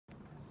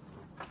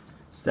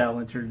Sal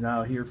Inter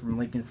now here from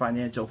Lincoln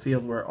Financial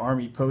Field, where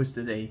Army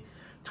posted a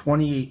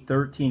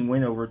 28-13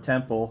 win over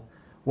Temple.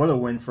 What a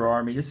win for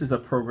Army. This is a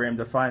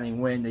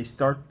program-defining win. They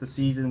start the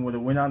season with a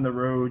win on the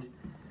road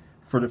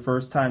for the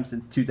first time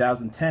since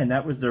 2010.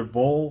 That was their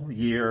bowl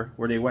year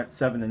where they went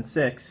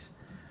 7-6.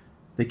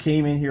 They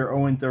came in here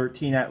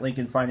 0-13 at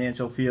Lincoln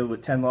Financial Field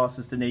with 10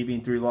 losses to Navy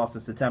and 3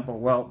 losses to Temple.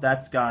 Well,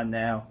 that's gone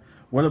now.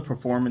 What a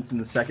performance in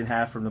the second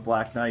half from the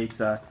Black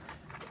Knights,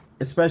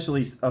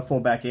 especially a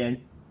fullback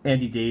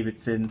Andy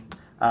Davidson.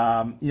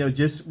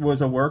 Just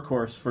was a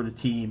workhorse for the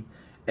team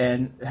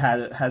and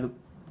had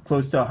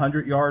close to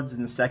 100 yards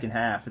in the second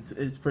half.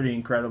 It's pretty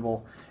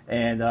incredible,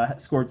 and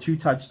scored 2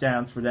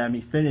 touchdowns for them. He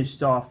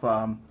finished off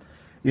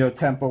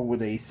Temple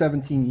with a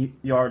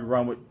 17-yard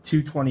run with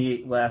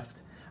 2:28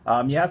 left.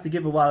 You have to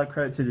give a lot of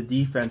credit to the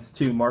defense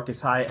too.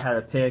 Marcus Hyatt had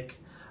a pick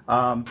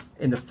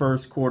in the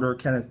first quarter.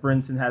 Kenneth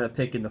Brinson had a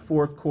pick in the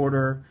fourth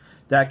quarter.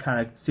 That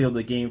kind of sealed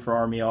the game for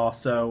Army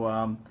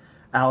also.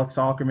 Alex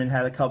Alkerman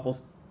had a couple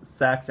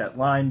sacks at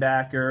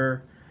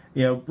linebacker.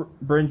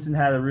 Brinson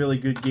had a really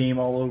good game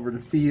all over the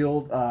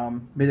field.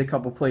 Made a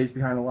couple plays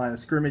behind the line of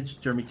scrimmage.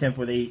 Jeremy Timp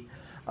with 8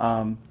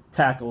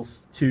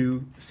 tackles,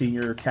 2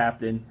 senior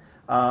captain.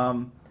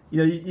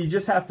 You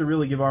just have to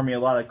really give Army a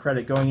lot of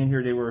credit. Going in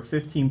here, they were a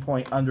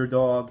 15-point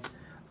underdog.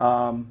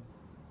 I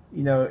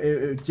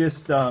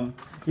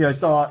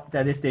thought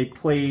that if they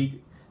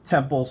played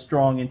Temple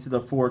strong into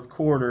the fourth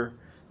quarter,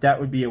 that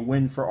would be a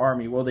win for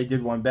Army. Well, they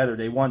did one better.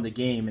 They won the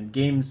game, and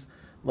games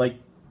like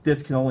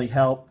this can only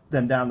help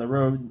them down the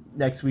road.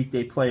 Next week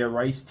they play a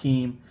Rice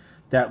team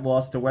that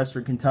lost to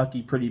Western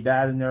Kentucky pretty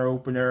bad in their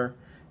opener,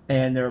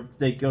 and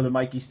they go to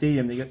Michie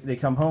Stadium. They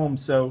come home.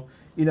 So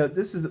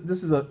this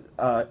is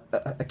I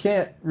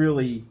can't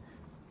really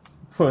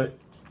put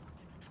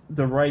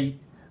the right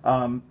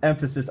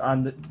emphasis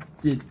on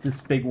this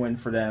big win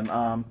for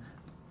them.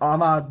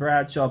 Ahmad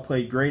Bradshaw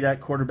played great at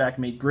quarterback,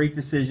 made great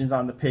decisions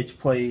on the pitch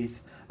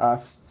plays,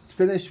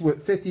 finished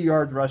with 50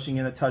 yards rushing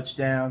and a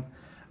touchdown.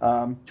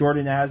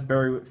 Jordan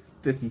Asbury with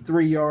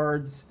 53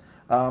 yards.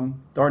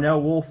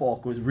 Darnell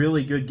Woolfolk was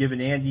really good, giving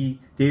Andy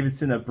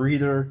Davidson a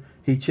breather.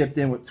 He chipped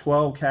in with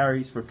 12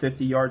 carries for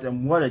 50 yards,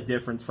 and what a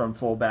difference from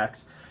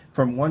fullbacks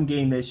from one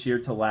game this year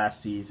to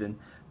last season.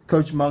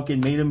 Coach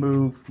Monken made a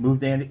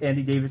moved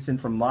Andy Davidson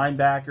from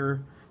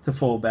linebacker to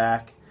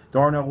fullback.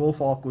 Darnell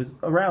Woolfolk was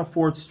around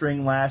 4th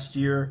string last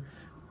year,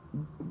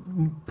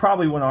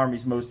 probably one of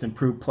Army's most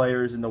improved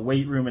players in the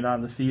weight room and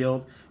on the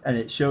field, and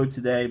it showed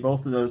today.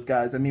 Both of those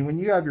guys, I mean, when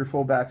you have your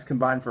fullbacks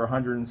combined for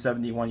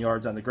 171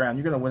 yards on the ground,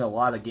 you're going to win a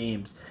lot of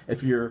games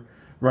if you're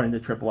running the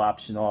triple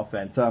option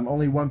offense.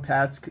 Only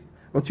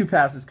 2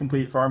 passes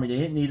completed for Army. They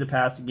didn't need a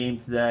passing game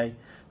today.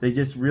 They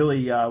just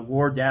really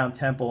wore down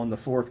Temple in the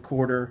fourth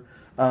quarter.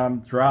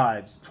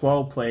 Drives,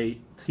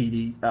 12-play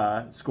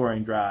TD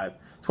scoring drive,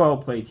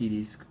 12-play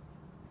TD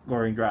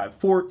scoring drive,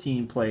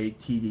 14-play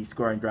TD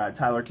scoring drive.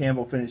 Tyler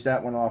Campbell finished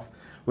that one off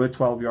with a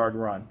 12-yard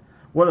run.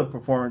 What a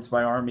performance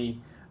by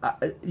Army.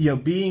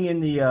 Being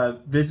in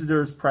the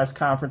visitors' press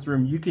conference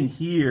room, you can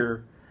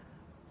hear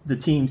the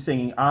team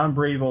singing "On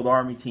Brave Old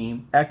Army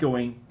Team"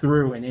 echoing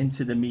through and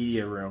into the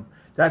media room.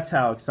 That's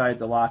how excited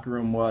the locker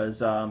room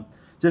was.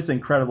 Just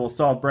incredible.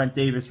 Saw Brent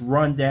Davis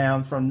run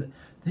down from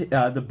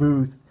the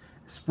booth,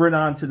 sprint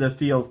onto the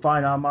field,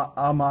 find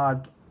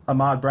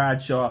Ahmad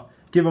Bradshaw,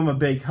 give him a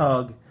big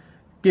hug,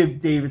 give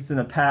Davidson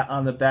a pat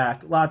on the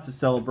back. Lots of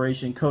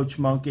celebration. Coach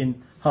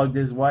Monken hugged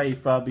his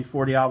wife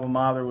before the alma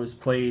mater was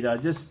played.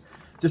 Just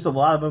a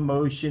lot of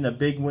emotion, a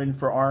big win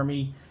for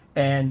Army,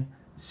 and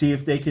see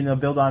if they can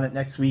build on it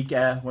next week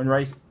when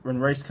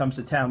Rice comes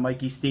to town.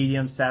 Michie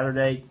Stadium,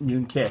 Saturday,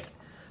 noon kick.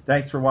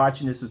 Thanks for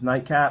watching. This was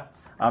KnightCap.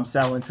 I'm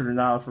Sal Inter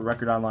for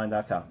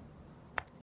recordonline.com.